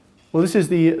Well, this is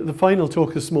the final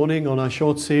talk this morning on our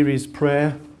short series,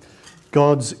 Prayer,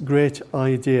 God's Great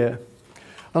Idea.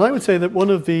 And I would say that one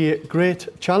of the great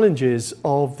challenges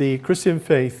of the Christian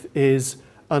faith is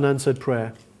unanswered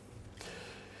prayer.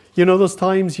 You know those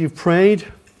times you've prayed,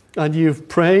 and you've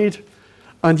prayed,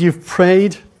 and you've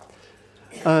prayed,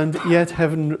 and yet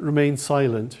heaven remains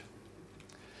silent.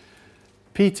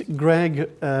 Pete Greig,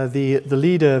 the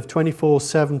leader of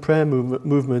 24/7 prayer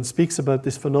movement, speaks about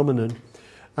this phenomenon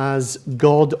as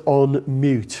God on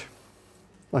mute.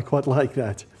 I quite like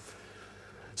that.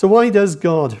 So why does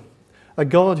God, a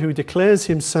God who declares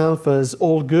himself as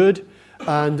all good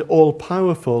and all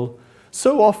powerful,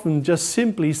 so often just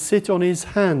simply sit on his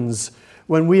hands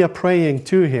when we are praying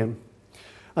to him?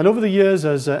 And over the years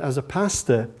as a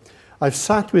pastor, I've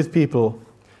sat with people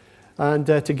and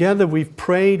together we've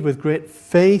prayed with great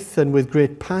faith and with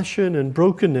great passion and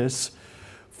brokenness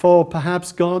for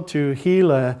perhaps God to heal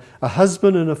a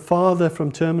husband and a father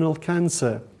from terminal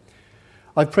cancer.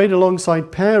 I've prayed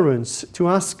alongside parents to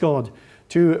ask God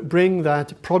to bring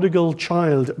that prodigal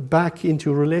child back into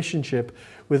a relationship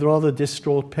with rather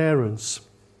distraught parents,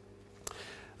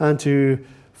 and to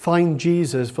find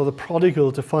Jesus, for the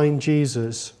prodigal to find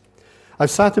Jesus.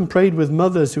 I've sat and prayed with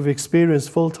mothers who've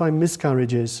experienced full-time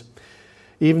miscarriages,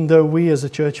 even though we as a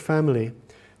church family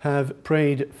have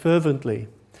prayed fervently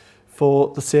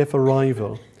for the safe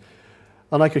arrival.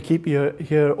 And I could keep you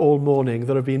here all morning.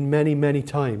 There have been many, many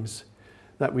times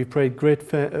that we prayed great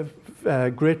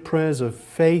prayers of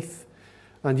faith,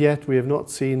 and yet we have not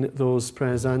seen those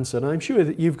prayers answered. And I'm sure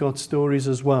that you've got stories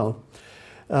as well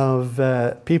of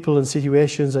people and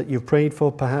situations that you've prayed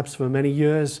for, perhaps for many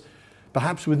years,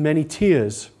 perhaps with many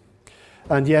tears,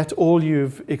 and yet all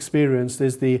you've experienced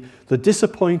is the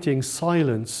disappointing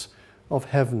silence of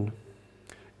heaven.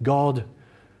 God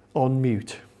on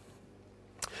mute.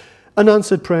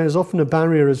 Unanswered prayer is often a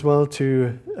barrier as well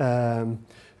to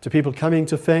people coming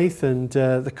to faith, and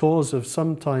the cause of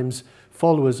sometimes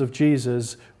followers of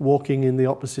Jesus walking in the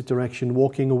opposite direction,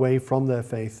 walking away from their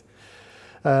faith.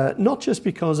 Not just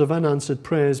because of unanswered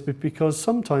prayers, but because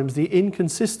sometimes the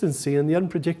inconsistency and the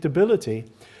unpredictability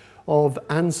of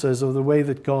answers of the way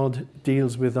that God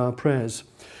deals with our prayers.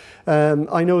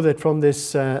 I know that from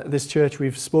this church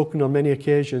we've spoken on many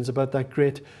occasions about that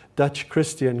great Dutch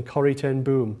Christian, Corrie ten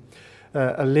Boom,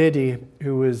 a lady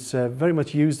who was very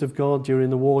much used of God during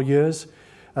the war years,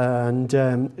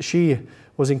 and she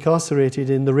was incarcerated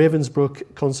in the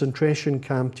Ravensbrück concentration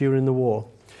camp during the war.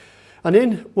 And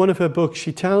in one of her books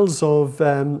she tells of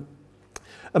a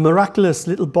miraculous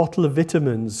little bottle of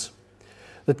vitamins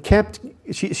that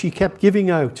she kept giving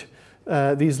out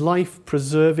these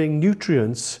life-preserving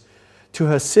nutrients to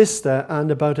her sister and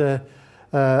about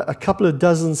a couple of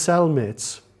dozen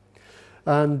cellmates.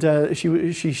 And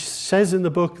she says in the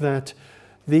book that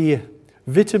the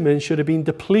vitamins should have been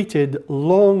depleted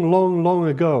long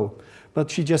ago, but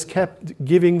she just kept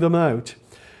giving them out.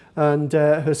 And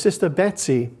her sister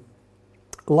Betsy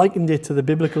likened it to the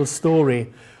biblical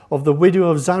story of the widow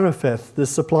of Zarephath, the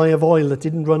supply of oil that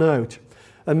didn't run out.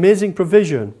 Amazing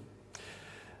provision.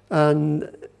 And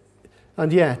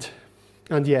yet,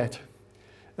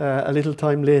 a little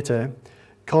time later,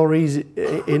 Corrie's,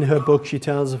 in her book, she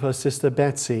tells of her sister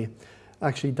Betsy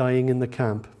actually dying in the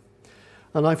camp.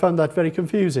 And I found that very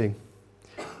confusing.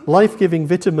 Life-giving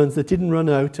vitamins that didn't run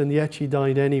out, and yet she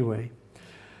died anyway.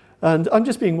 And I'm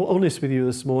just being honest with you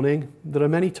this morning. There are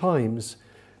many times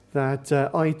that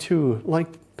I too, like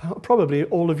probably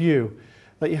all of you,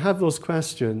 that you have those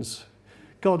questions.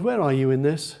 God, where are you in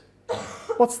this?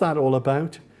 What's that all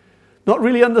about? Not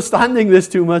really understanding this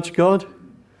too much, God.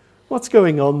 What's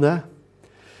going on there?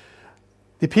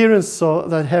 The appearance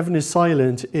that heaven is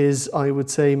silent is, I would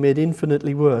say, made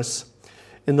infinitely worse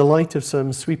in the light of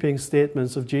some sweeping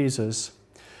statements of Jesus.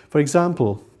 For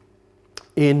example,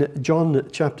 in John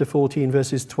chapter 14,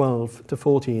 verses 12 to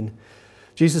 14,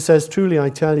 Jesus says, "Truly I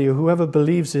tell you, whoever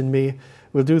believes in me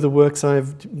will do the works I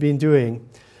have been doing,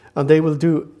 and they will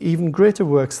do even greater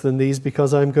works than these,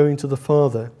 because I am going to the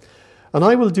Father. And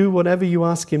I will do whatever you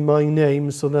ask in my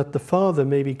name, so that the Father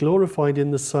may be glorified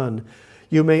in the Son.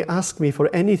 You may ask me for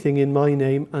anything in my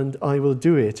name, and I will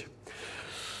do it."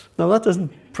 Now that doesn't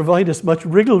provide us much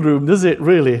wriggle room, does it,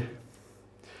 really?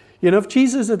 You know, if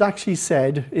Jesus had actually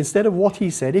said, instead of what he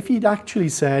said, if he'd actually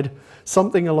said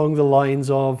something along the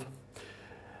lines of,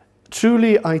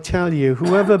 "Truly I tell you,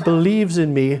 whoever believes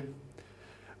in me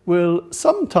will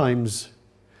sometimes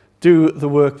do the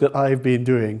work that I've been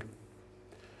doing.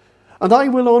 And I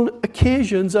will on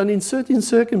occasions and in certain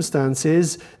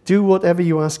circumstances do whatever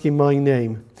you ask in my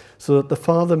name, so that the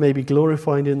Father may be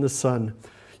glorified in the Son.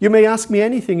 You may ask me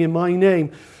anything in my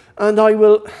name." and I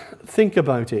will think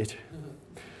about it.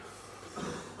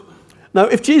 Now,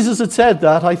 if Jesus had said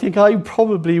that, I think I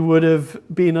probably would have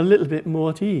been a little bit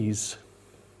more at ease.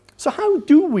 So how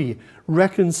do we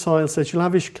reconcile such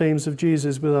lavish claims of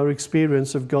Jesus with our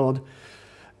experience of God,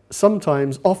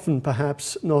 sometimes, often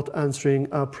perhaps, not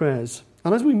answering our prayers?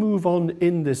 And as we move on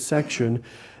in this section,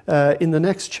 in the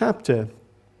next chapter,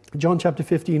 John chapter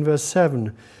 15, verse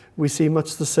 7, we see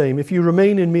much the same. If you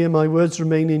remain in me and my words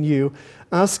remain in you,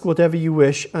 ask whatever you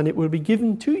wish and it will be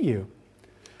given to you.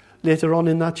 Later on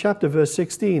in that chapter, verse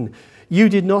 16, you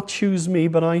did not choose me,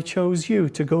 but I chose you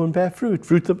to go and bear fruit,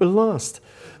 fruit that will last.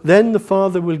 Then the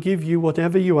Father will give you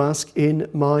whatever you ask in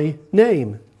my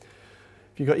name.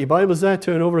 If you've got your Bibles there,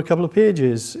 turn over a couple of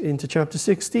pages into chapter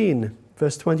 16,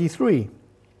 verse 23.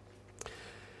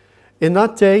 In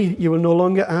that day you will no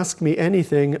longer ask me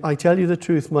anything. I tell you the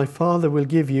truth, my Father will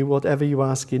give you whatever you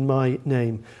ask in my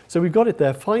name. So we've got it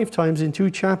there 5 times in 2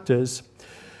 chapters,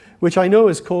 which I know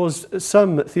has caused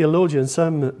some theologians,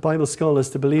 some Bible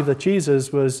scholars to believe that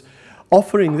Jesus was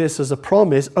offering this as a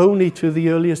promise only to the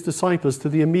earliest disciples, to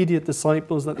the immediate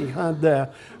disciples that he had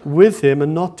there with him,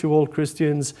 and not to all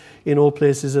Christians in all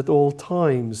places at all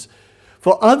times.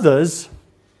 For others,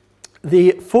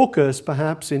 the focus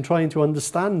perhaps in trying to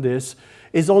understand this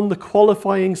is on the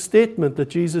qualifying statement that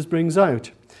Jesus brings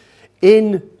out.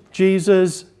 In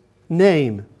Jesus'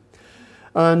 name.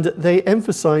 And they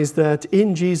emphasize that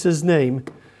in Jesus' name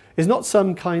is not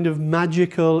some kind of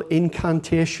magical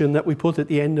incantation that we put at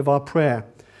the end of our prayer,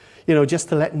 just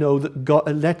to let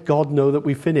God know that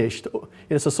we finished.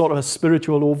 It's a sort of a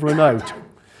spiritual over and out.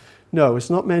 No, it's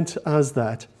not meant as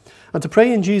that. And to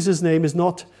pray in Jesus' name is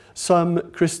not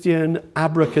some Christian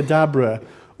abracadabra,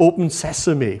 open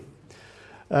sesame.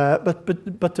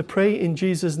 But to pray in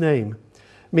Jesus' name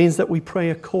means that we pray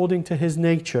according to his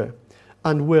nature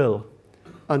and will,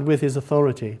 and with his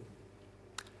authority.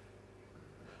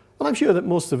 And I'm sure that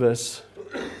most of us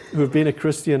who have been a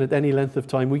Christian at any length of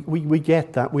time, we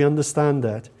get that, we understand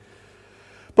that.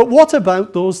 But what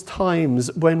about those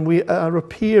times when we are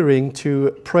appearing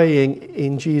to praying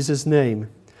in Jesus' name?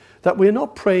 That we're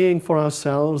not praying for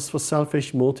ourselves for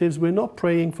selfish motives, we're not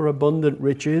praying for abundant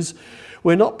riches,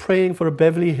 we're not praying for a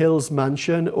Beverly Hills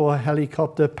mansion or a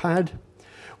helicopter pad,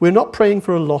 we're not praying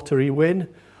for a lottery win,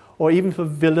 or even for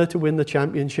Villa to win the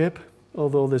championship,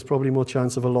 although there's probably more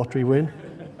chance of a lottery win.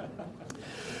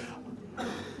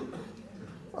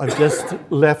 I've just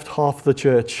left half the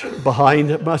church behind.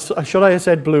 Should I have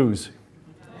said blues?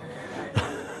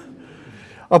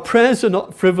 Our prayers are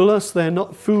not frivolous, they're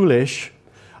not foolish,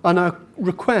 and our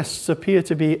requests appear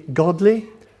to be godly,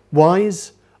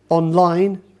 wise,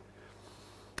 online,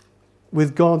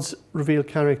 with God's revealed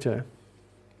character.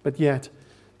 But yet,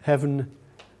 heaven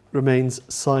remains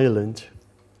silent.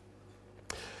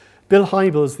 Bill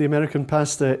Hybels, the American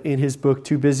pastor, in his book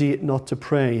Too Busy Not to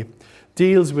Pray,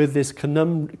 deals with this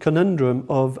conundrum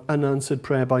of unanswered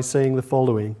prayer by saying the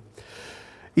following.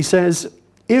 He says,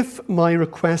 if my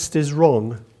request is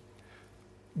wrong,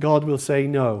 God will say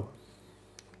no.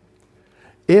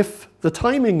 If the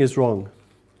timing is wrong,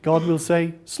 God will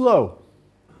say slow.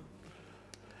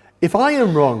 If I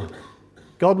am wrong,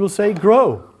 God will say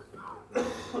grow.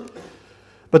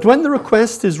 But when the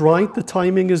request is right, the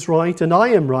timing is right, and I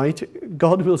am right,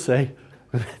 God will say,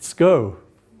 let's go.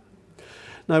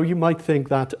 Now, you might think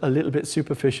that a little bit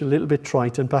superficial, a little bit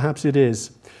trite, and perhaps it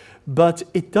is. But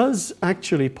it does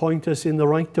actually point us in the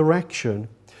right direction,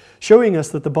 showing us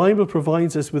that the Bible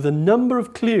provides us with a number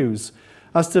of clues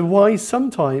as to why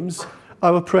sometimes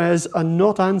our prayers are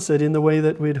not answered in the way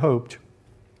that we'd hoped.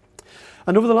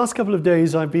 And over the last couple of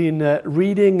days, I've been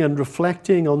reading and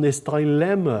reflecting on this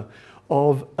dilemma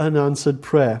of unanswered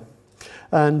prayer.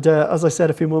 And as I said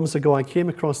a few moments ago, I came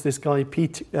across this guy,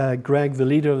 Pete Greig, the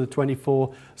leader of the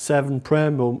 24/7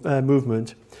 prayer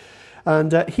movement.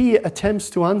 And he attempts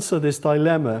to answer this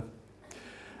dilemma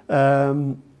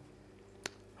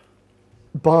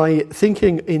by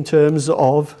thinking in terms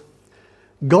of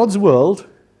God's world,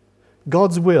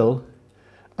 God's will,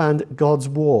 and God's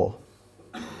war.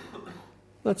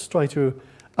 Let's try to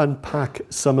unpack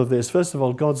some of this. First of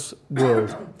all, God's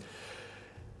world.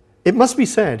 It must be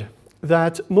said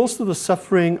that most of the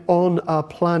suffering on our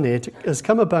planet has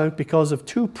come about because of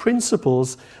 2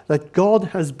 principles that God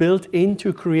has built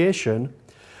into creation,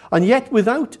 and yet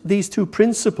without these 2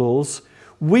 principles,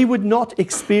 we would not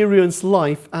experience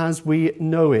life as we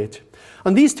know it.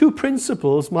 And these 2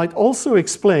 principles might also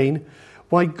explain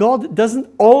why God doesn't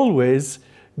always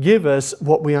give us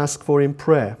what we ask for in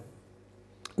prayer.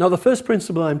 Now, the first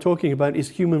principle I'm talking about is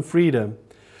human freedom.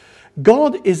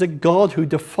 God is a God who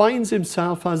defines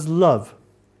himself as love.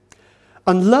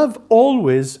 And love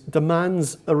always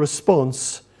demands a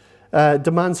response,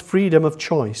 demands freedom of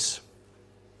choice.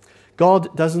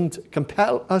 God doesn't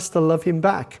compel us to love him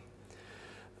back.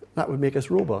 That would make us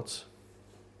robots.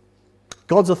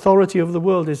 God's authority over the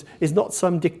world is not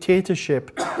some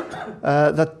dictatorship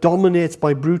that dominates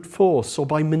by brute force or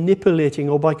by manipulating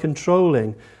or by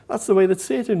controlling. That's the way that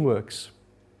Satan works.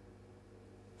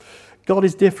 God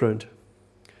is different.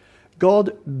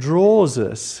 God draws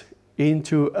us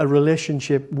into a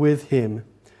relationship with him.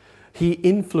 He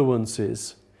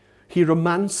influences. He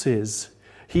romances.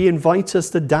 He invites us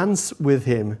to dance with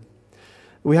him.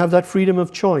 We have that freedom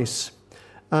of choice.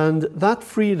 And that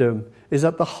freedom is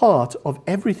at the heart of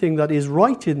everything that is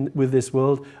right with this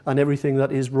world and everything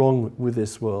that is wrong with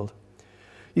this world.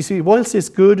 You see, whilst it's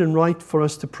good and right for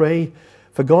us to pray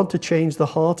for God to change the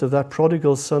heart of that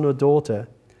prodigal son or daughter,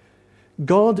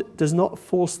 God does not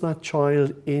force that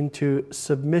child into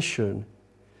submission.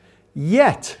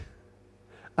 Yet,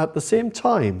 at the same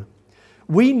time,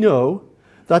 we know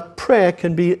that prayer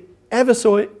can be ever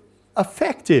so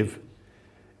effective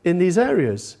in these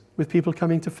areas with people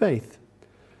coming to faith.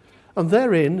 And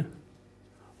therein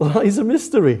lies a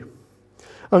mystery.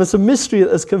 And it's a mystery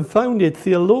that has confounded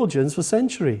theologians for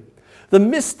centuries. The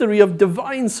mystery of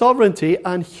divine sovereignty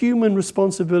and human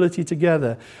responsibility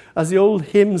together. As the old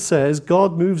hymn says,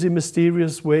 God moves in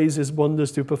mysterious ways his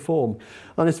wonders to perform.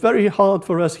 And it's very hard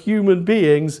for us human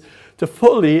beings to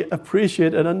fully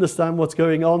appreciate and understand what's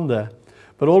going on there.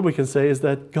 But all we can say is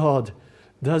that God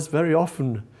does very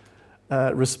often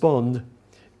respond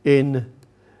in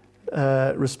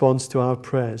response to our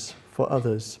prayers for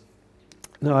others.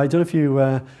 Now, I don't know if you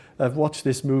have watched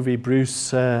this movie,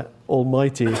 Bruce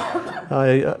Almighty.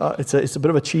 It's a bit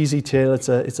of a cheesy tale.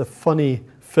 It's a funny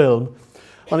film.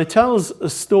 And it tells a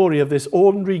story of this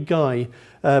ordinary guy,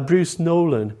 Bruce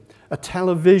Nolan, a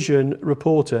television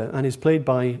reporter, and he's played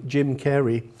by Jim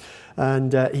Carrey.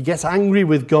 And he gets angry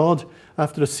with God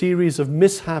after a series of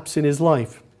mishaps in his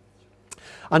life.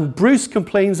 And Bruce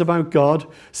complains about God,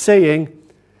 saying,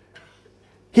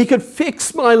 he could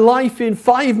fix my life in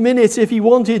 5 minutes if he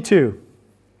wanted to.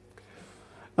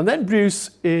 And then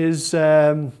Bruce is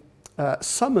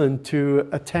summoned to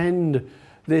attend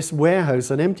this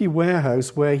warehouse, an empty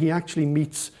warehouse, where he actually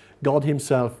meets God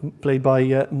himself, played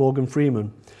by Morgan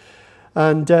Freeman.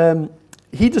 And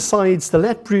he decides to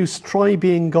let Bruce try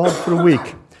being God for a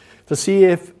week to see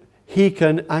if he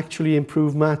can actually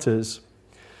improve matters.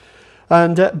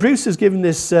 And Bruce is given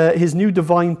this his new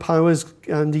divine powers,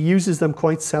 and he uses them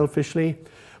quite selfishly.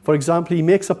 For example, he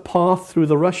makes a path through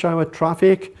the rush hour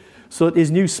traffic so that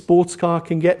his new sports car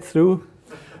can get through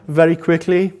very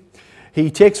quickly.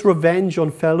 He takes revenge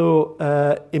on fellow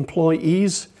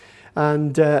employees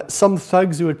and some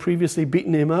thugs who had previously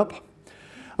beaten him up.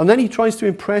 And then he tries to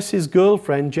impress his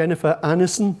girlfriend, Jennifer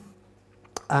Aniston,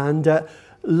 and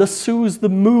lassoes the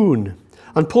moon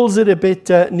and pulls it a bit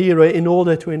nearer in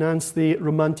order to enhance the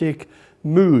romantic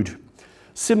mood,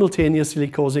 simultaneously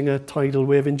causing a tidal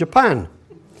wave in Japan.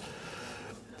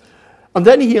 And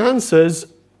then he answers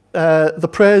the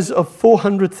prayers of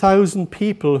 400,000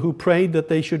 people who prayed that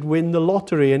they should win the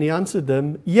lottery, and he answered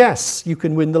them, yes, you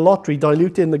can win the lottery,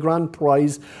 diluting the grand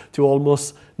prize to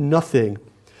almost nothing.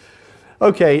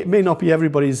 Okay, it may not be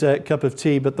everybody's cup of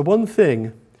tea, but the one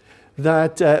thing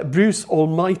that Bruce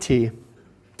Almighty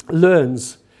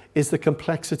learns is the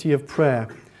complexity of prayer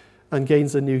and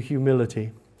gains a new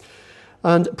humility.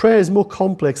 And prayer is more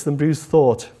complex than Bruce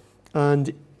thought,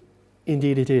 and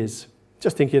indeed it is.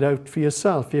 Just think it out for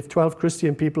yourself. If 12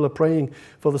 Christian people are praying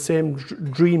for the same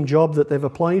dream job that they've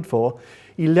applied for,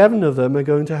 11 of them are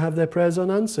going to have their prayers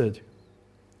unanswered.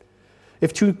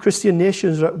 If 2 Christian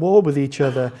nations are at war with each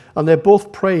other and they're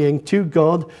both praying to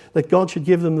God that God should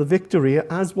give them the victory,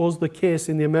 as was the case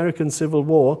in the American Civil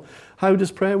War, how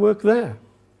does prayer work there?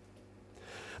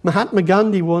 Mahatma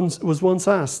Gandhi was once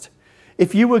asked,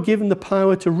 if you were given the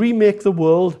power to remake the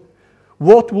world,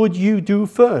 what would you do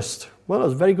first? Well, that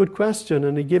was a very good question,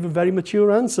 and he gave a very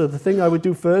mature answer. The thing I would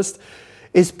do first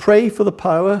is pray for the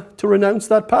power to renounce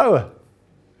that power.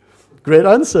 Great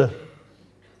answer.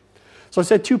 So I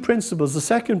said 2 principles. The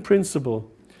second principle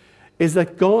is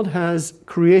that God has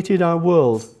created our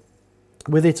world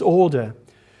with its order,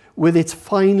 with its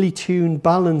finely tuned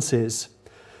balances.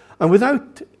 And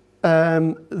without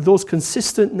those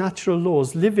consistent natural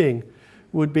laws, living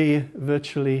would be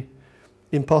virtually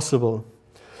impossible.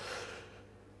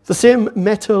 The same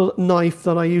metal knife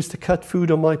that I use to cut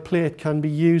food on my plate can be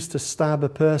used to stab a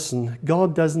person.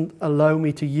 God doesn't allow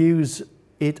me to use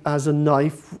it as a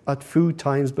knife at food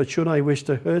times, but should I wish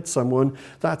to hurt someone,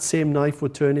 that same knife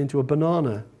would turn into a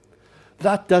banana.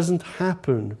 That doesn't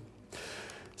happen.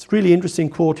 It's a really interesting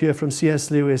quote here from C.S.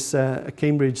 Lewis, a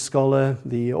Cambridge scholar,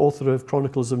 the author of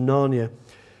Chronicles of Narnia.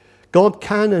 God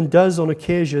can and does on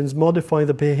occasions modify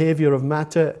the behavior of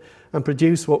matter and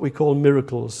produce what we call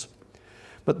miracles.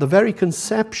 But the very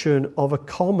conception of a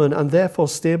common and therefore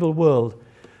stable world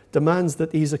demands that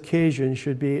these occasions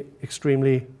should be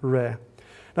extremely rare.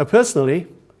 Now, personally,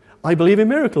 I believe in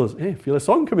miracles. Hey, I feel a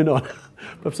song coming on.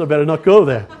 Perhaps I better not go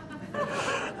there.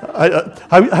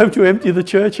 How to empty the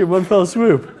church in one fell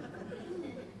swoop.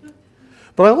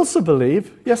 But I also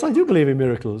believe, yes, I do believe in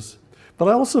miracles. But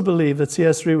I also believe that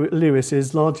C.S. Lewis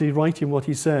is largely right in what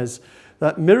he says,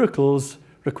 that miracles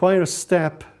require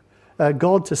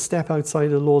God to step outside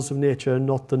the laws of nature and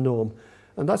not the norm.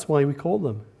 And that's why we call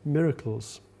them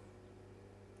miracles.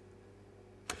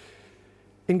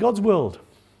 In God's world,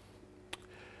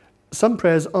 some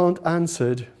prayers aren't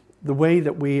answered the way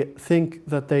that we think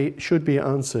that they should be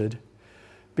answered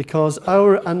because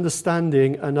our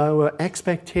understanding and our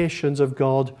expectations of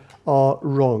God are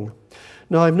wrong.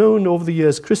 Now, I've known over the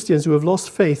years Christians who have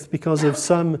lost faith because of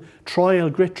some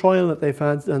great trial that they've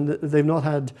had, and they've not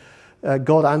had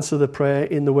God answer the prayer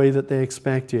in the way that they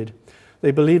expected.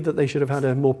 They believed that they should have had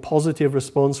a more positive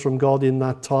response from God in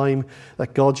that time,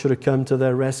 that God should have come to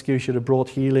their rescue, should have brought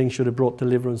healing, should have brought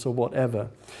deliverance or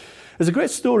whatever. There's a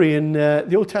great story in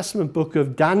the Old Testament book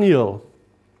of Daniel.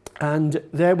 And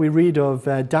there we read of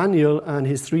Daniel and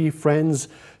his three friends,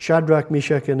 Shadrach,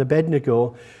 Meshach, and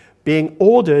Abednego, being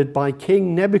ordered by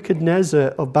King Nebuchadnezzar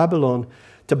of Babylon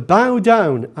to bow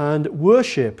down and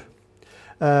worship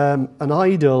an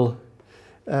idol,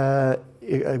 a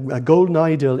golden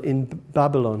idol in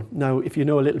Babylon. Now, if you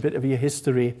know a little bit of your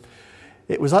history,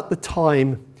 it was at the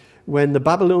time when the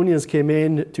Babylonians came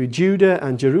in to Judah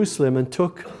and Jerusalem and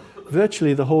took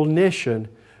virtually the whole nation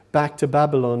back to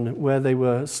Babylon, where they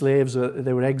were slaves,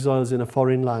 they were exiles in a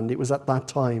foreign land. It was at that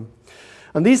time.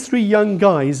 And these three young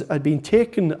guys had been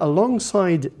taken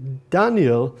alongside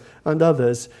Daniel and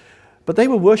others, but they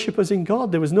were worshippers in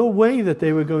God. There was no way that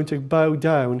they were going to bow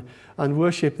down and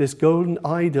worship this golden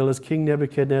idol as King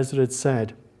Nebuchadnezzar had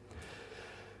said.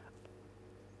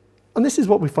 And this is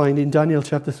what we find in Daniel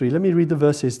chapter 3. Let me read the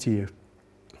verses to you.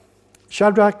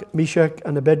 Shadrach, Meshach,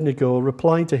 and Abednego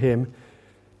replied to him,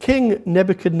 King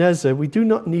Nebuchadnezzar, we do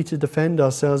not need to defend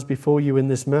ourselves before you in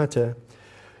this matter.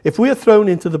 If we are thrown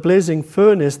into the blazing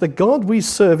furnace, the God we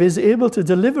serve is able to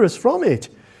deliver us from it,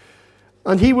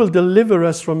 and he will deliver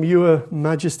us from your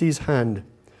majesty's hand.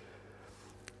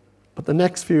 But the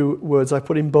next few words I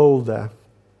put in bold there.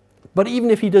 But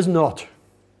even if he does not,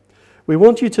 we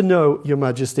want you to know, your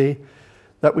majesty,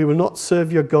 that we will not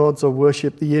serve your gods or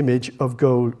worship the image of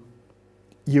gold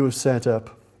you have set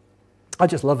up. I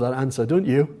just love that answer, don't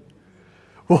you?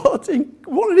 What an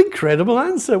incredible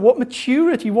answer. What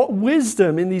maturity, what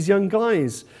wisdom in these young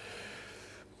guys.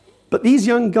 But these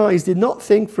young guys did not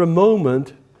think for a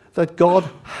moment that God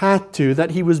had to,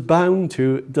 that he was bound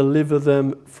to deliver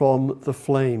them from the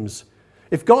flames.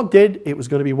 If God did, it was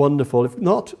going to be wonderful. If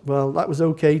not, well, that was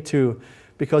okay too.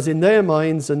 Because in their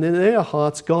minds and in their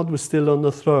hearts, God was still on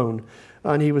the throne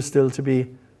and he was still to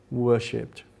be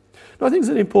worshipped. I think it's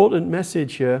an important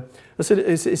message here.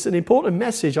 It's an important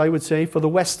message, I would say, for the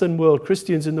Western world,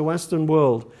 Christians in the Western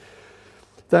world,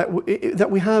 that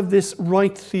we have this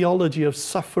right theology of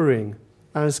suffering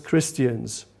as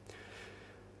Christians.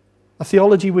 A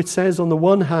theology which says, on the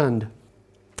one hand,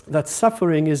 that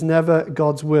suffering is never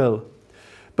God's will,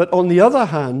 but on the other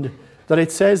hand, that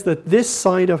it says that this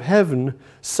side of heaven,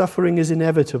 suffering is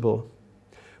inevitable.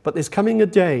 But there's coming a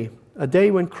day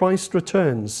when Christ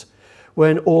returns,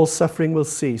 when all suffering will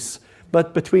cease.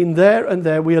 But between there and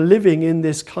there, we are living in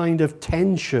this kind of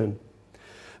tension.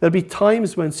 There'll be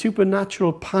times when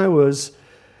supernatural powers,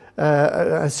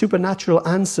 supernatural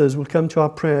answers will come to our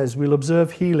prayers. We'll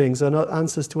observe healings and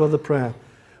answers to other prayer.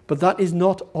 But that is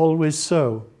not always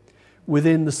so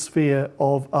within the sphere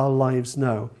of our lives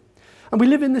now. And we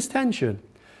live in this tension.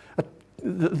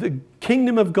 The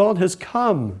kingdom of God has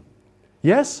come.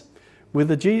 Yes? With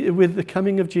the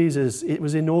coming of Jesus, it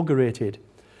was inaugurated.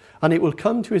 And it will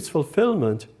come to its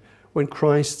fulfillment when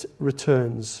Christ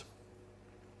returns.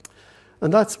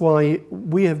 And that's why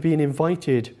we have been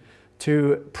invited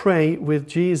to pray with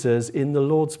Jesus in the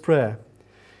Lord's Prayer.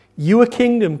 Your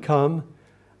kingdom come,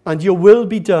 and your will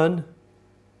be done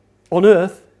on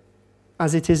earth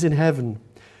as it is in heaven.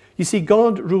 You see,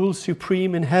 God rules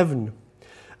supreme in heaven.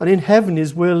 And in heaven,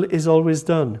 his will is always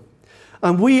done.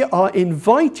 And we are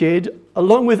invited,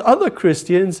 along with other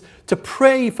Christians, to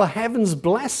pray for heaven's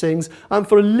blessings and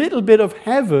for a little bit of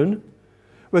heaven,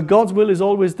 where God's will is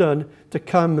always done, to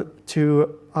come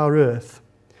to our earth.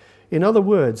 In other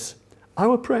words,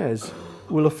 our prayers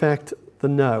will affect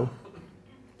than now.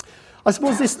 I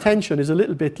suppose this tension is a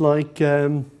little bit like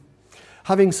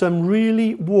having some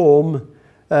really warm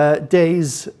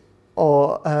days,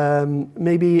 or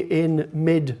maybe in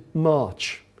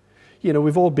mid-March. You know,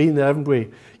 we've all been there, haven't we?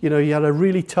 You know, you had a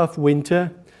really tough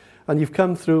winter, and you've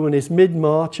come through, and it's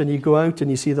mid-March, and you go out and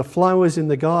you see the flowers in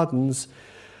the gardens,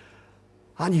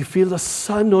 and you feel the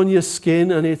sun on your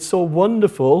skin, and it's so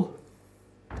wonderful.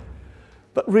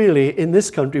 But really, in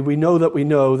this country, we know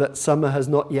that summer has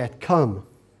not yet come.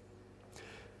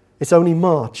 It's only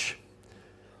March,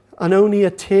 and only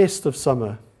a taste of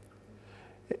summer.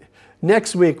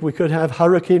 Next week, we could have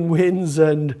hurricane winds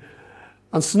and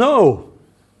snow.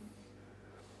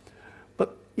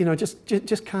 But, you know,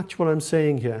 just catch what I'm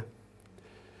saying here.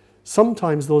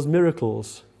 Sometimes those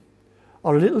miracles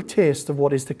are a little taste of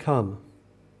what is to come.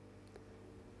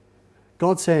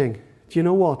 God's saying, do you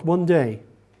know what? One day,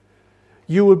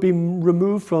 you will be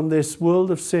removed from this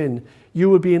world of sin. You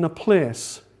will be in a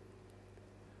place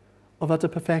of utter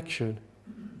perfection.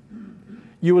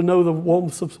 You will know the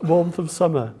warmth of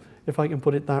summer, if I can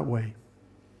put it that way.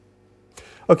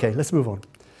 Okay, let's move on.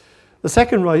 The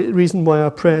second reason why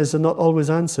our prayers are not always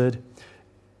answered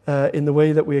in the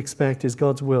way that we expect is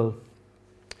God's will.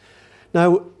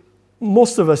 Now,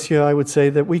 most of us here, I would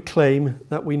say, that we claim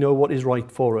that we know what is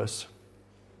right for us.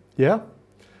 Yeah?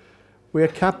 We are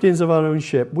captains of our own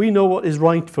ship. We know what is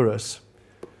right for us.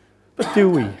 But do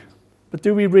we? But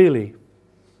do we really?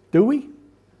 Do we?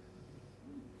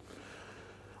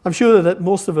 I'm sure that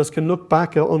most of us can look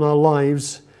back on our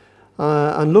lives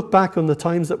and look back on the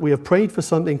times that we have prayed for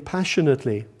something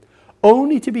passionately,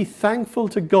 only to be thankful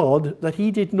to God that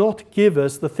He did not give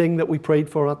us the thing that we prayed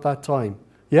for at that time.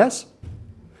 Yes?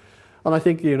 And I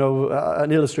think, you know,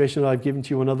 an illustration that I've given to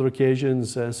you on other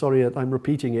occasions, sorry I'm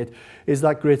repeating it, is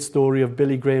that great story of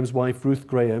Billy Graham's wife, Ruth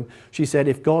Graham. She said,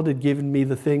 if God had given me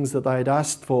the things that I had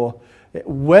asked for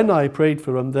when I prayed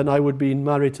for Him, then I would be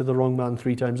married to the wrong man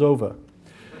 3 times over.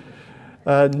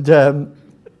 And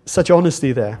such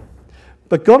honesty there.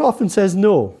 But God often says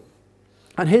no.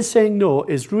 And His saying no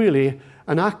is really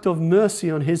an act of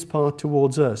mercy on His part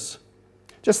towards us.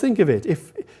 Just think of it.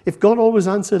 If God always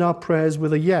answered our prayers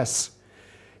with a yes,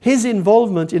 His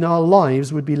involvement in our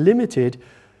lives would be limited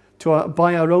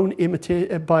by our own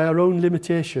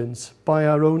limitations, by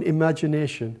our own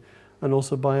imagination, and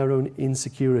also by our own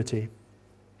insecurity.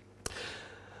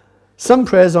 Some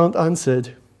prayers aren't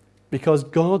answered because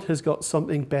God has got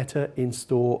something better in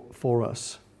store for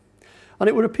us. And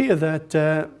it would appear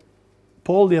that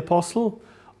Paul the Apostle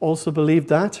also believed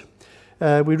that.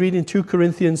 We read in 2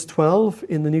 Corinthians 12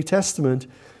 in the New Testament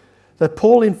that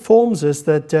Paul informs us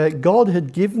that God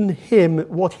had given him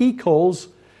what he calls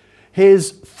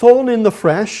his thorn in the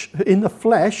flesh,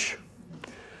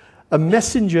 a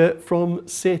messenger from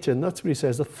Satan. That's what he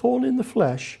says, a thorn in the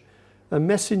flesh, a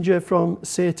messenger from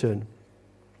Satan.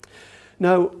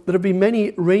 Now, there have been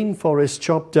many rainforests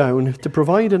chopped down to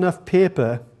provide enough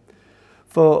paper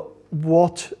for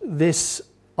what this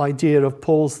idea of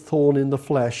Paul's thorn in the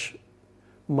flesh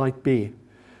might be.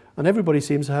 And everybody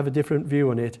seems to have a different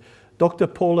view on it. Dr.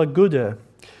 Paula Gooder,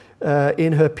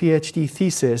 in her PhD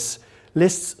thesis,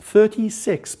 lists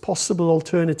 36 possible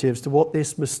alternatives to what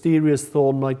this mysterious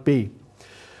thorn might be.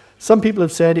 Some people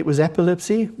have said it was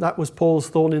epilepsy. That was Paul's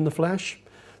thorn in the flesh.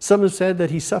 Some have said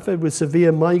that he suffered with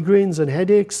severe migraines and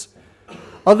headaches.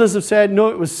 Others have said, no,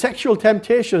 it was sexual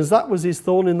temptations. That was his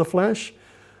thorn in the flesh.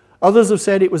 Others have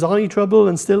said it was eye trouble,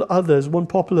 and still others. One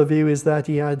popular view is that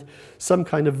he had some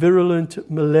kind of virulent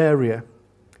malaria.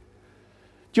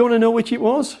 Do you want to know which it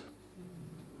was?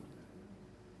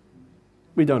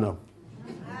 We don't know.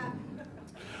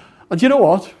 And you know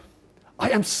what? I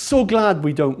am so glad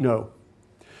we don't know.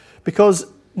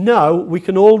 Because now we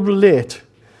can all relate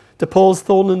to Paul's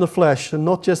thorn in the flesh, and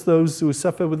not just those who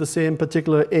suffer with the same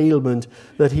particular ailment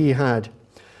that he had.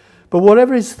 But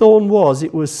whatever his thorn was,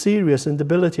 it was serious and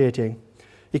debilitating.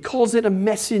 He calls it a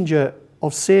messenger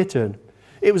of Satan.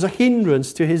 It was a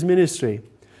hindrance to his ministry.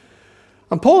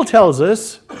 And Paul tells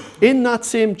us in that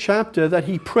same chapter that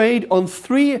he prayed on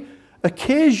 3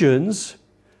 occasions.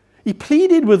 He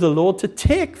pleaded with the Lord to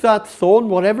take that thorn,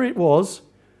 whatever it was,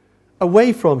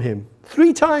 away from him.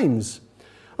 3 times.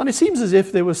 And it seems as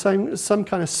if there were some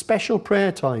kind of special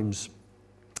prayer times.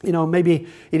 You know, maybe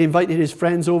he'd invited his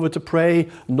friends over to pray,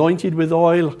 anointed with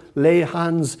oil, lay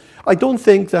hands. I don't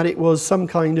think that it was some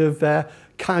kind of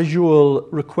casual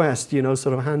request, you know,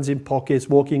 sort of hands in pockets,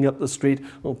 walking up the street.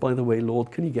 Oh, by the way,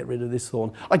 Lord, can you get rid of this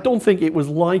thorn? I don't think it was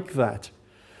like that.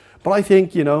 But I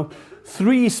think, you know,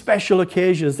 3 special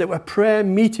occasions, there were prayer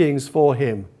meetings for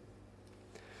him.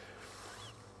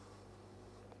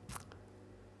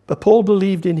 But Paul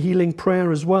believed in healing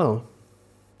prayer as well.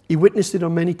 He witnessed it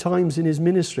on many times in his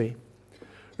ministry.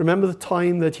 Remember the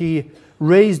time that he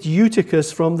raised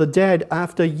Eutychus from the dead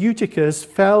after Eutychus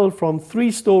fell from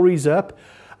 3 stories up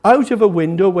out of a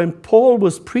window when Paul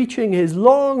was preaching his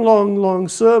long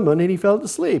sermon and he fell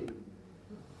asleep.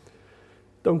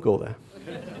 Don't go there.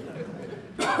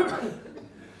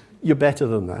 You're better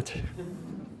than that.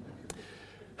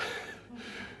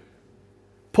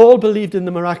 Paul believed in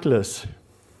the miraculous,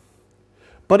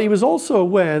 but he was also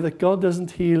aware that God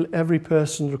doesn't heal every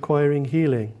person requiring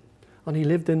healing. And he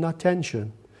lived in that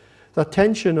tension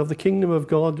of the kingdom of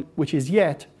God, which is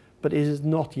yet, but it is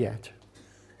not yet.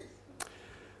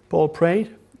 Paul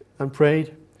prayed and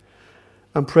prayed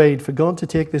and prayed for God to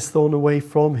take this thorn away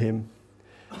from him.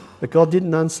 But God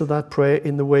didn't answer that prayer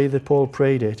in the way that Paul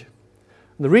prayed it.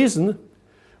 And the reason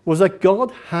was that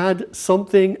God had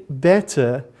something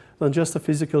better than just a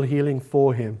physical healing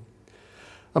for him.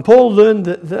 And Paul learned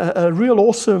a real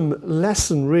awesome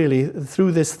lesson, really,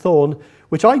 through this thorn,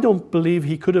 which I don't believe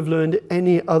he could have learned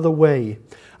any other way.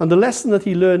 And the lesson that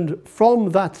he learned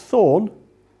from that thorn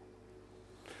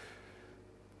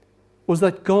was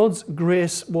that God's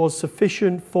grace was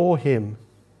sufficient for him.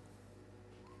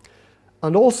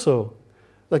 And also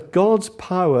that God's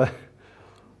power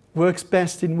works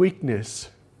best in weakness.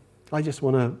 I just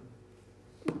want to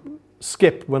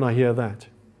skip when I hear that.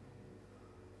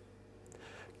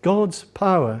 God's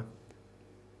power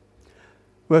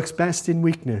works best in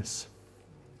weakness.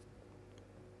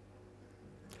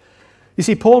 You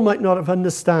see, Paul might not have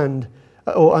understood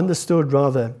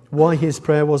why his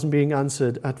prayer wasn't being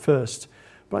answered at first.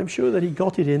 But I'm sure that he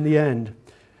got it in the end.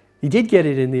 He did get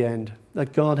it in the end,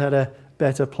 that God had a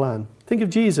better plan. Think of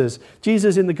Jesus.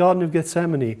 Jesus in the Garden of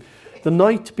Gethsemane, the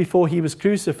night before he was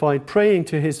crucified, praying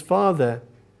to his Father,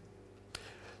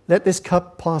 "Let this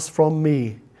cup pass from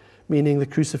me," meaning the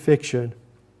crucifixion.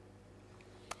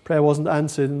 Prayer wasn't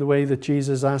answered in the way that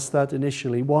Jesus asked that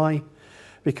initially. Why?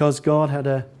 Because God had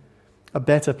a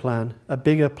better plan, a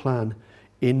bigger plan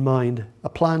in mind, a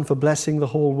plan for blessing the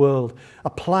whole world, a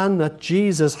plan that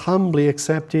Jesus humbly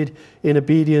accepted in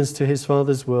obedience to his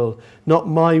Father's will. Not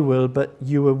my will, but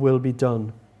your will be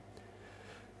done.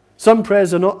 Some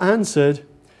prayers are not answered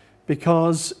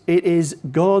because it is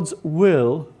God's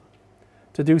will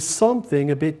to do something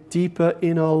a bit deeper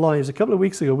in our lives. A couple of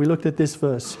weeks ago, we looked at this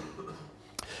verse.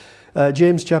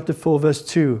 James chapter 4, verse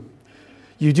 2.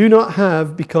 You do not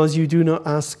have because you do not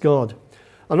ask God.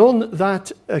 And on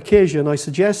that occasion, I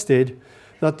suggested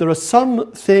that there are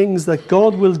some things that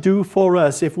God will do for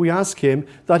us if we ask him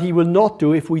that he will not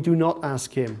do if we do not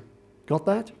ask him. Got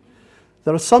that?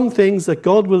 There are some things that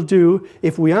God will do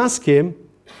if we ask him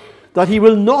that he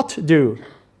will not do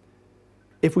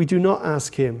if we do not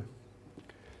ask him.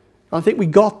 I think we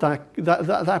got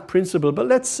that principle, but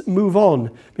let's move on,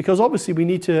 because obviously we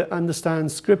need to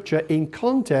understand Scripture in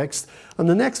context. And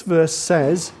the next verse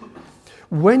says,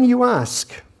 when you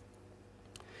ask,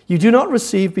 you do not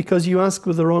receive because you ask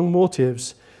with the wrong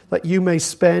motives, that you may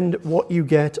spend what you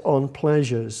get on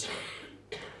pleasures.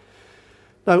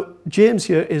 Now, James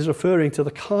here is referring to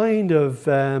the kind of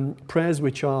prayers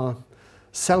which are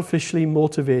selfishly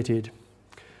motivated.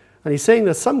 And he's saying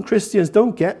that some Christians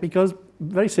don't get because,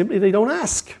 very simply, they don't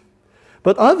ask.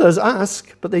 But others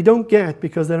ask, but they don't get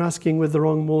because they're asking with the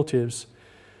wrong motives.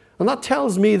 And that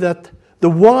tells me that the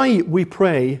why we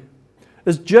pray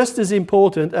is just as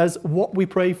important as what we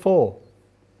pray for.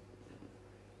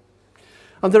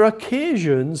 And there are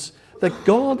occasions that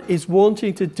God is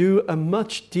wanting to do a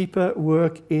much deeper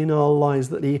work in our lives,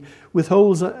 that he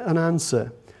withholds an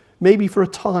answer, maybe for a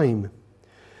time,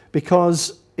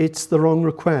 because it's the wrong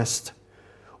request.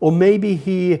 Or maybe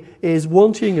he is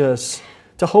wanting us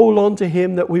to hold on to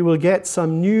him, that we will get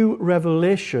some new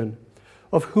revelation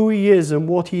of who he is and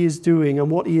what he is doing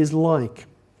and what he is like.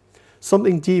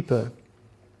 Something deeper.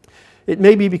 It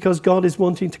may be because God is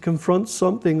wanting to confront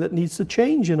something that needs to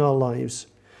change in our lives.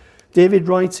 David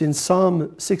writes in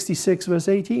Psalm 66, verse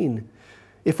 18,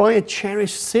 if I had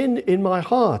cherished sin in my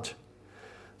heart,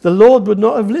 the Lord would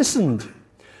not have listened.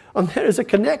 And there is a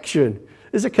connection.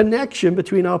 There's a connection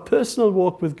between our personal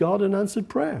walk with God and answered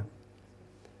prayer.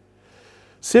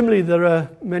 Similarly, there are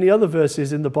many other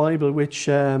verses in the Bible which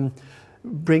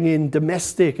bring in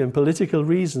domestic and political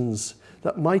reasons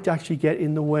that might actually get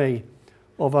in the way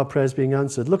of our prayers being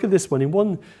answered. Look at this one in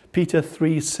 1 Peter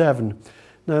 3:7.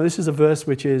 Now, this is a verse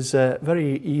which is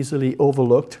very easily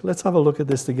overlooked. Let's have a look at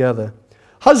this together.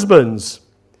 Husbands,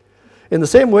 in the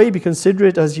same way, be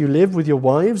considerate as you live with your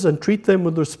wives, and treat them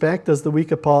with respect as the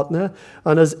weaker partner,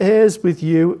 and as heirs with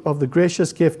you of the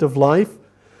gracious gift of life,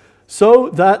 so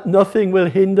that nothing will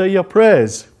hinder your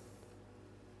prayers.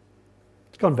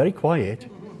 gone very quiet.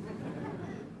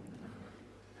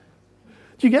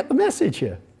 Do you get the message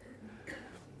here?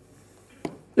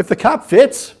 If the cap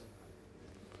fits.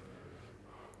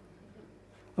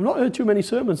 I've not heard too many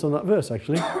sermons on that verse,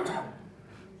 actually. I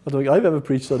don't think I've ever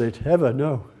preached on it, ever,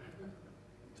 no.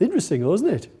 It's interesting, though, isn't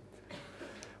it?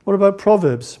 What about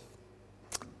Proverbs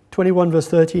 21, verse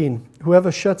 13?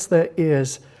 Whoever shuts their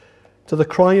ears to the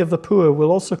cry of the poor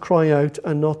will also cry out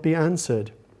and not be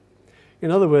answered. In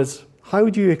other words, how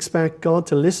do you expect God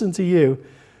to listen to you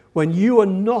when you are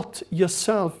not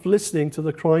yourself listening to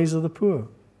the cries of the poor?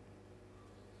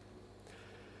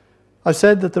 I've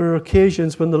said that there are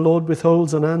occasions when the Lord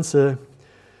withholds an answer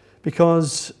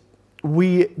because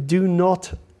we do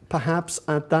not, perhaps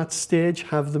at that stage,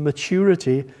 have the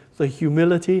maturity, the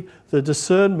humility, the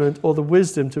discernment, or the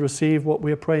wisdom to receive what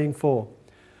we are praying for.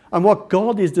 And what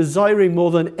God is desiring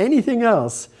more than anything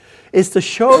else is to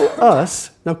show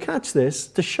us, now catch this,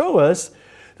 to show us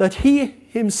that He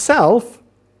Himself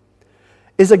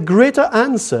is a greater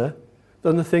answer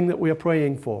than the thing that we are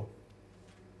praying for.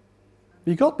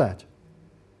 You got that?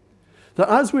 That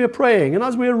as we are praying and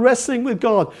as we are wrestling with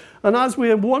God and as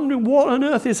we are wondering what on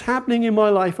earth is happening in my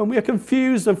life and we are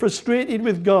confused and frustrated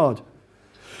with God,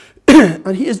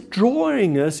 and He is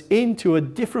drawing us into a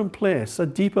different place, a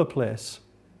deeper place.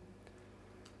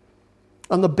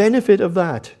 And the benefit of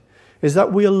that is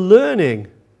that we are learning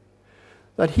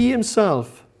that He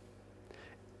Himself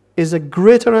is a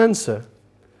greater answer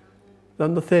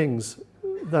than the things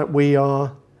that we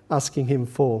are asking Him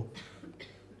for.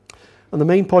 And the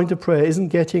main point of prayer isn't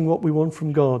getting what we want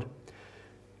from God.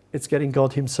 It's getting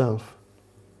God Himself.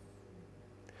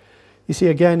 You see,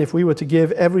 again, if we were to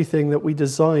give everything that we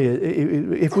desire,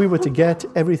 if we were to get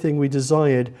everything we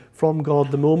desired from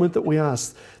God the moment that we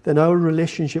asked, then our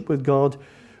relationship with God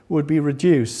would be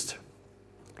reduced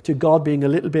to God being a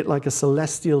little bit like a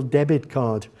celestial debit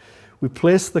card. We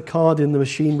place the card in the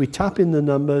machine, we tap in the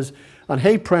numbers, and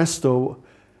hey presto,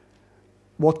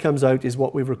 what comes out is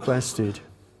what we've requested.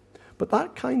 But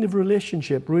that kind of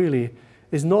relationship really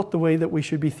is not the way that we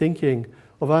should be thinking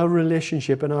of our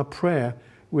relationship and our prayer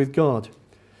with God.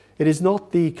 It is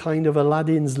not the kind of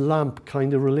Aladdin's lamp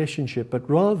kind of relationship, but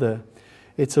rather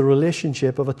it's a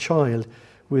relationship of a child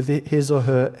with his or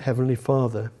her Heavenly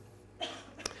Father.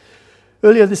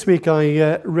 Earlier this week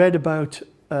I read about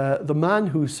the man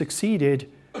who succeeded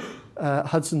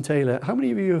Hudson Taylor. How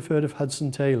many of you have heard of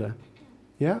Hudson Taylor?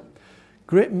 Yeah?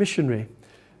 Great missionary.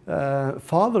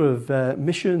 Father of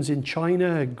missions in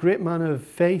China, a great man of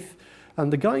faith,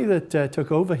 and the guy that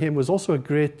took over him was also a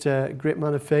great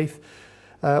man of faith,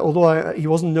 although he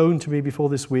wasn't known to me before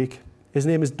this week. His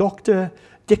name is Dr.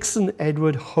 Dixon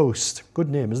Edward Host. Good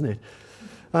name, isn't it?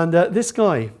 And this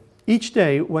guy each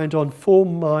day went on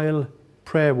 4-mile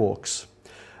prayer walks,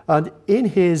 and in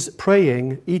his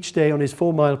praying each day on his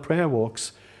 4-mile prayer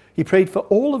walks, he prayed for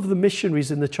all of the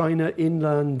missionaries in the China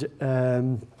Inland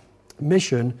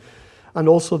Mission, and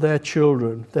also their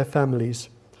children, their families,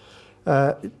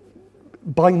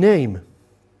 by name.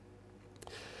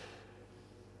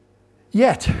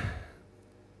 Yet,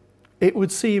 it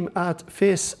would seem at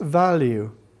face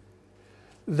value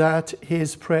that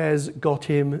his prayers got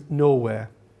him nowhere.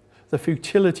 The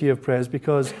futility of prayers,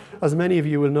 because as many of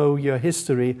you will know your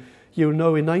history, you'll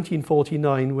know in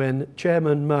 1949 when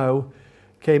Chairman Mao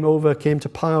came to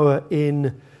power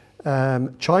in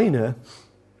China,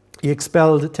 he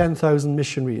expelled 10,000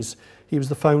 missionaries. He was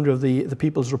the founder of the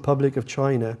People's Republic of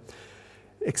China.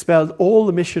 Expelled all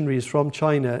the missionaries from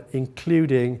China,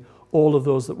 including all of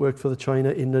those that worked for the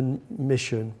China Inland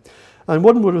Mission. And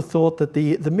one would have thought that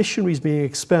the missionaries being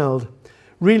expelled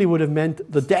really would have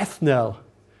meant the death knell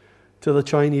to the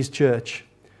Chinese church.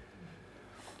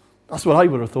 That's what I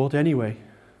would have thought anyway.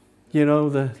 You know,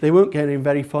 they weren't getting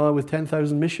very far with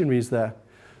 10,000 missionaries there.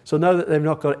 So now that they've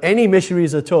not got any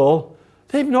missionaries at all,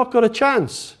 they've not got a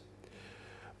chance.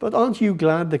 But aren't you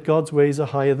glad that God's ways are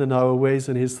higher than our ways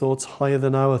and His thoughts higher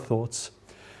than our thoughts?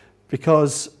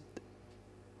 Because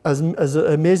as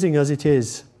amazing as it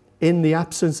is, in the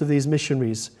absence of these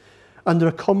missionaries, under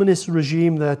a communist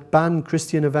regime that banned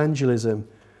Christian evangelism,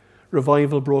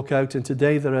 revival broke out, and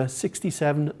today there are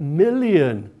 67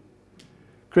 million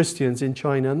Christians in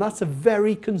China, and that's a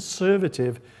very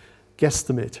conservative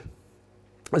guesstimate.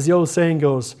 As the old saying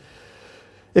goes,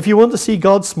 if you want to see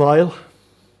God smile,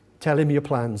 tell Him your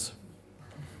plans.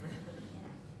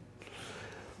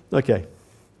 Okay.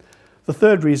 The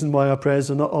third reason why our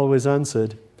prayers are not always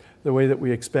answered the way that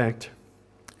we expect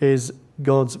is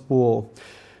God's war.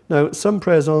 Now, some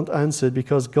prayers aren't answered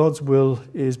because God's will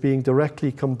is being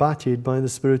directly combated by the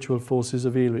spiritual forces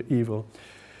of evil.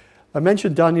 I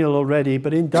mentioned Daniel already,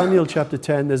 but in Daniel chapter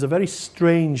 10, there's a very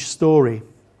strange story.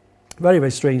 Very,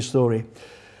 very strange story.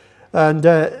 And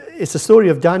it's a story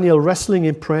of Daniel wrestling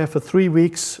in prayer for 3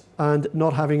 weeks and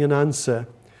not having an answer.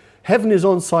 Heaven is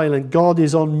on silent. God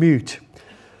is on mute.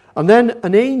 And then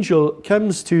an angel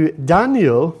comes to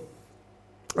Daniel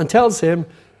and tells him,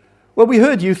 well, we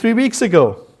heard you 3 weeks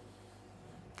ago.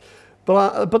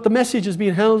 But the message has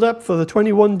been held up for the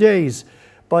 21 days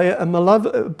by a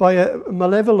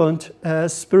malevolent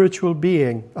spiritual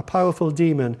being, a powerful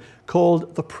demon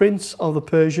called the Prince of the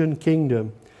Persian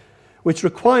Kingdom, which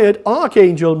required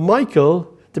Archangel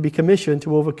Michael to be commissioned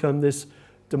to overcome this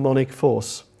demonic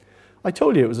force. I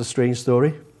told you it was a strange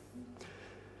story.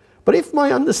 But if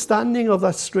my understanding of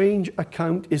that strange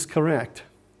account is correct,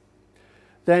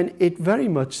 then it very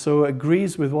much so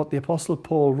agrees with what the Apostle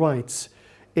Paul writes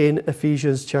in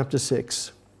Ephesians chapter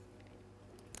 6.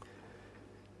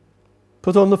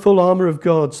 Put on the full armor of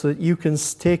God so that you can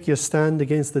take your stand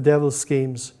against the devil's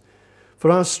schemes.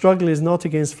 For our struggle is not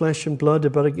against flesh and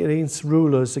blood, but against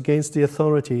rulers, against the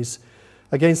authorities,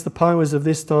 against the powers of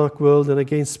this dark world, and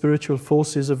against spiritual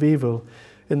forces of evil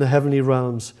in the heavenly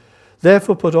realms.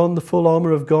 Therefore put on the full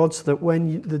armor of God so that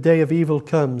when the day of evil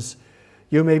comes,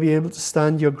 you may be able to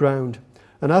stand your ground.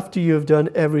 And after you have done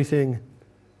everything,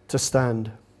 to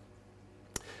stand.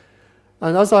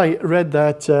 And as I read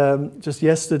that just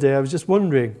yesterday, I was just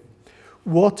wondering,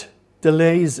 what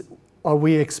delays are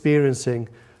we experiencing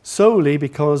solely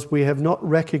because we have not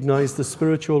recognized the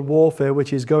spiritual warfare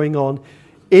which is going on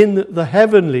in the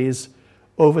heavenlies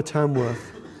over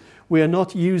Tamworth? We are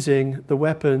not using the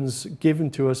weapons given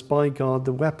to us by God,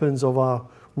 the weapons of our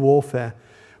warfare,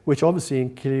 which obviously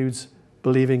includes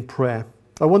believing prayer.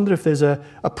 I wonder if there's a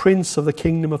prince of the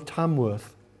kingdom of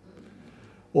Tamworth,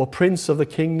 or prince of the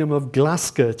kingdom of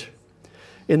Glasgow,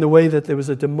 in the way that there was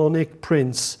a demonic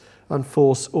prince and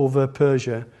force over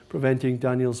Persia, preventing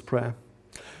Daniel's prayer.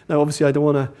 Now, obviously, I don't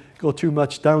want to go too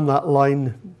much down that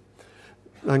line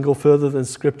and go further than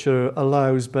Scripture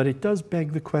allows, but it does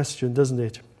beg the question, doesn't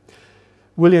it?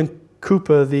 William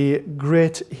Cooper, the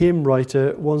great hymn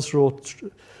writer, once wrote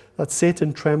that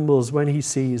Satan trembles when he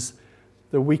sees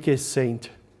the weakest saint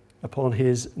upon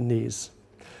his knees.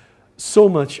 So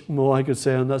much more I could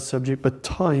say on that subject, but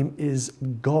time is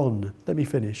gone. Let me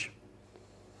finish.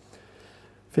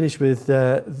 Finish with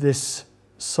this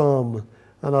psalm,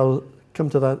 and I'll come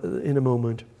to that in a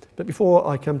moment. But before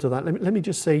I come to that, let me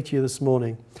just say to you this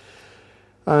morning,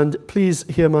 and please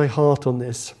hear my heart on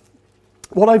this.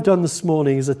 What I've done this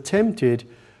morning is attempted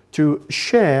to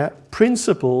share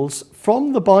principles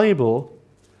from the Bible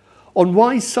on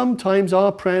why sometimes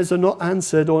our prayers are not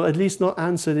answered, or at least not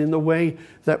answered in the way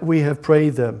that we have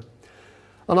prayed them.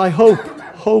 And I hope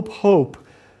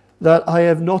that I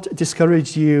have not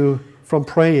discouraged you from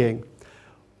praying.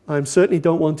 I certainly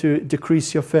don't want to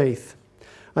decrease your faith.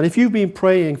 And if you've been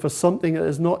praying for something that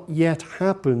has not yet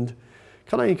happened,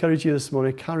 can I encourage you this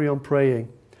morning, carry on praying.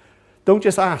 Don't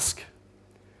just ask,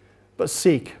 but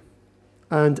seek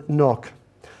and knock.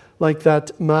 Like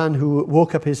that man who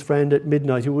woke up his friend at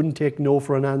midnight who wouldn't take no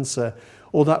for an answer,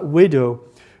 or that widow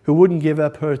who wouldn't give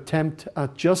up her attempt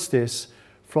at justice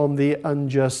from the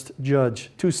unjust judge.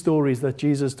 2 stories that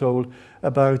Jesus told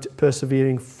about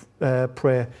persevering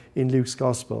prayer in Luke's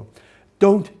Gospel.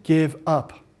 Don't give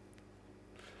up.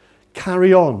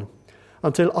 Carry on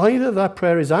until either that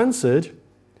prayer is answered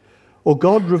or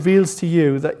God reveals to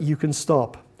you that you can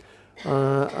stop.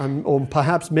 Or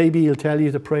perhaps maybe he'll tell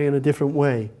you to pray in a different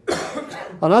way.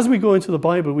 And as we go into the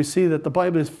Bible, we see that the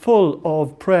Bible is full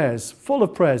of prayers, full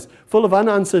of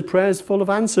unanswered prayers, full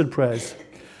of answered prayers.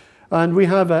 And we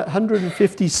have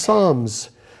 150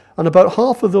 psalms, and about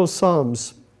half of those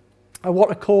psalms are what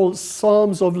are called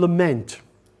psalms of lament.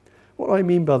 What do I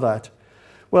mean by that?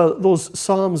 Well, those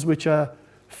psalms which are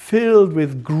filled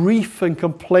with grief and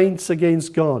complaints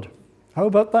against God. How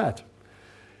about that?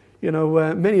 You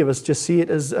know, many of us just see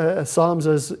it as psalms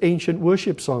as ancient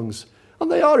worship songs,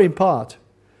 and they are in part.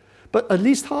 But at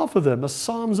least half of them are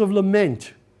psalms of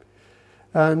lament.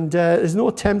 And there's no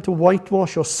attempt to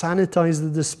whitewash or sanitize the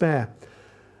despair.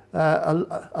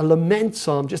 A lament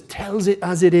psalm just tells it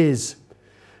as it is.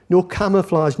 No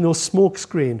camouflage, no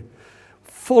smokescreen.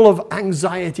 Full of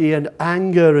anxiety and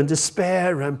anger and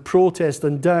despair and protest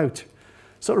and doubt.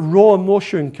 Sort of raw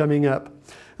emotion coming up.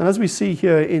 And as we see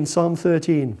here in Psalm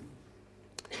 13,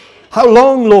 how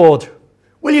long, Lord,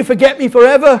 will you forget me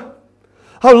forever?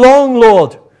 How long,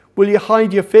 Lord, will you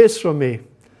hide your face from me?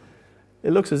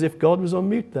 It looks as if God was on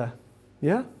mute there.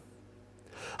 Yeah?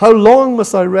 How long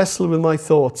must I wrestle with my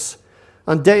thoughts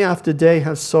and day after day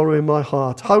have sorrow in my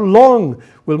heart? How long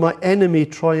will my enemy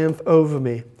triumph over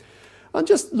me? And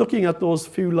just looking at those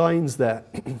few lines there,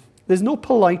 there's no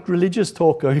polite religious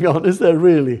talk going on, is there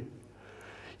really?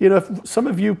 You know, if some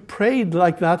of you prayed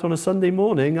like that on a Sunday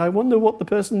morning, I wonder what the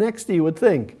person next to you would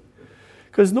think.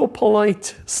 Because no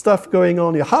polite stuff going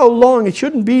on here. How long? It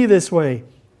shouldn't be this way.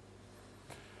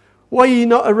 Why are you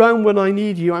not around when I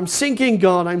need you? I'm sinking,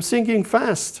 God. I'm sinking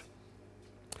fast.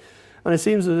 And it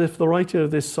seems as if the writer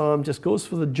of this psalm just goes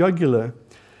for the jugular.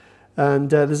 And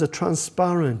there's a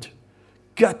transparent,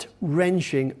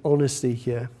 gut-wrenching honesty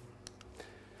here.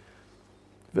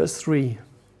 Verse 3.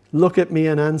 Look at me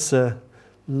and answer,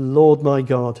 Lord my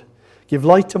God. Give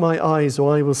light to my eyes,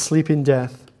 or I will sleep in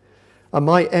death. And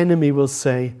my enemy will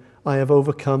say, I have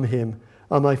overcome him,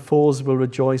 and my foes will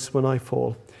rejoice when I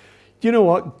fall. Do you know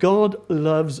what? God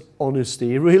loves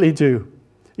honesty. He really do.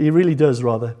 He really does,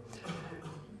 rather.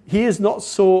 He is not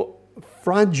so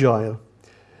fragile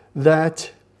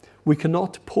that we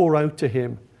cannot pour out to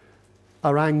him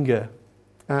our anger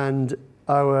and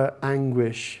our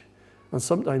anguish, and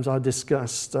sometimes our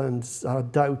disgust and our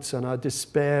doubts and our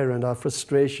despair and our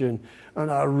frustration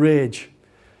and our rage.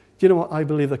 Do you know what? I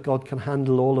believe that God can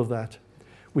handle all of that.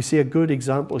 We see a good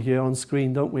example here on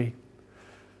screen, don't we?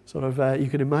 Sort of, you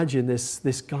can imagine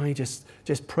this guy just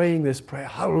praying this prayer.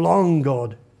 How long,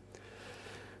 God?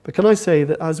 But can I say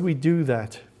that as we do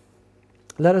that,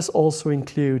 let us also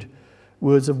include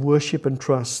words of worship and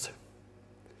trust.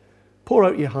 Pour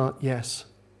out your heart, yes.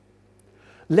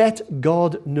 Let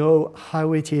God know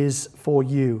how it is for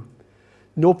you.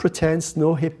 No pretense,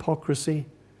 no hypocrisy.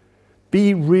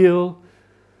 Be real.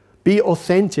 Be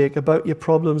authentic about your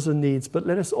problems and needs, but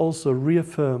let us also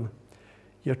reaffirm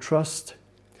your trust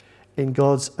in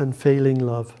God's unfailing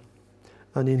love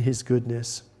and in his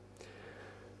goodness.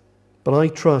 But I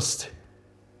trust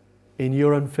in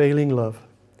your unfailing love.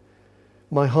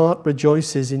 My heart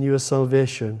rejoices in your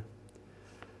salvation.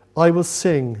 I will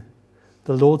sing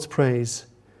the Lord's praise,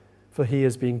 for he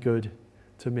has been good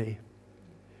to me.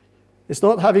 It's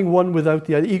not having one without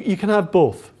the other. You can have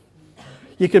both.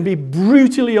 You can be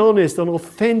brutally honest and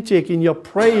authentic in your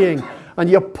praying and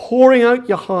you're pouring out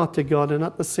your heart to God, and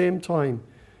at the same time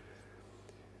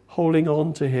holding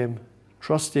on to him,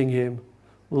 trusting him,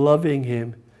 loving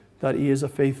him, that he is a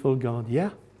faithful God.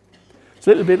 Yeah? It's a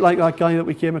little bit like that guy that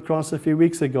we came across a few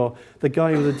weeks ago, the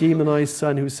guy with the demonized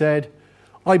son who said,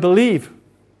 I believe,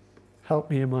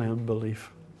 help me in my unbelief.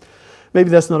 Maybe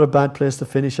that's not a bad place to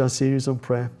finish our series on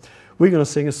prayer. We're going to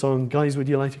sing a song. Guys, would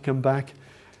you like to come back?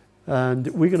 And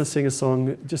we're going to sing a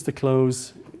song just to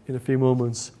close in a few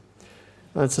moments.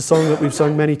 And it's a song that we've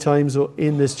sung many times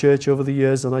in this church over the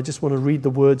years, and I just want to read the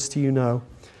words to you now.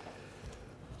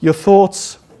 Your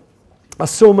thoughts are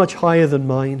so much higher than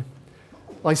mine.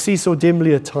 I see so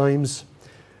dimly at times.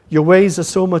 Your ways are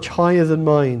so much higher than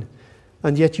mine,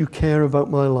 and yet you care about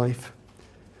my life.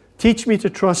 Teach me to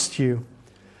trust you.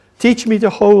 Teach me to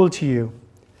hold to you.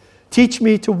 Teach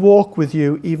me to walk with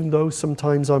you, even though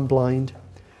sometimes I'm blind.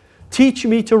 Teach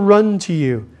me to run to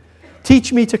you.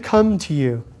 Teach me to come to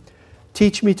you.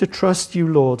 Teach me to trust you,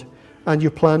 Lord, and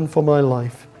your plan for my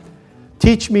life.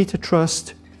 Teach me to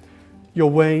trust your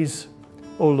ways,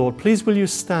 O Lord. Please will you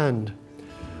stand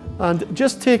and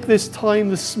just take this time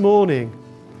this morning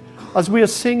as we are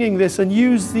singing this and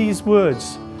use these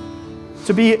words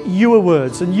to be your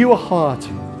words and your heart,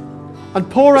 and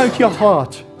pour out your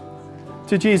heart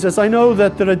to Jesus. I know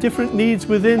that there are different needs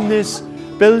within this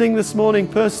building this morning,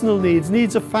 personal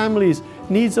needs of families,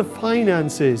 needs of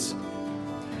finances.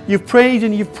 You've prayed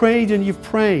and you've prayed and you've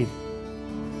prayed.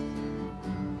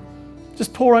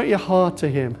 Just pour out your heart to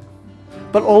him.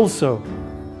 But also,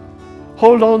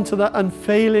 hold on to that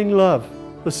unfailing love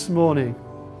this morning.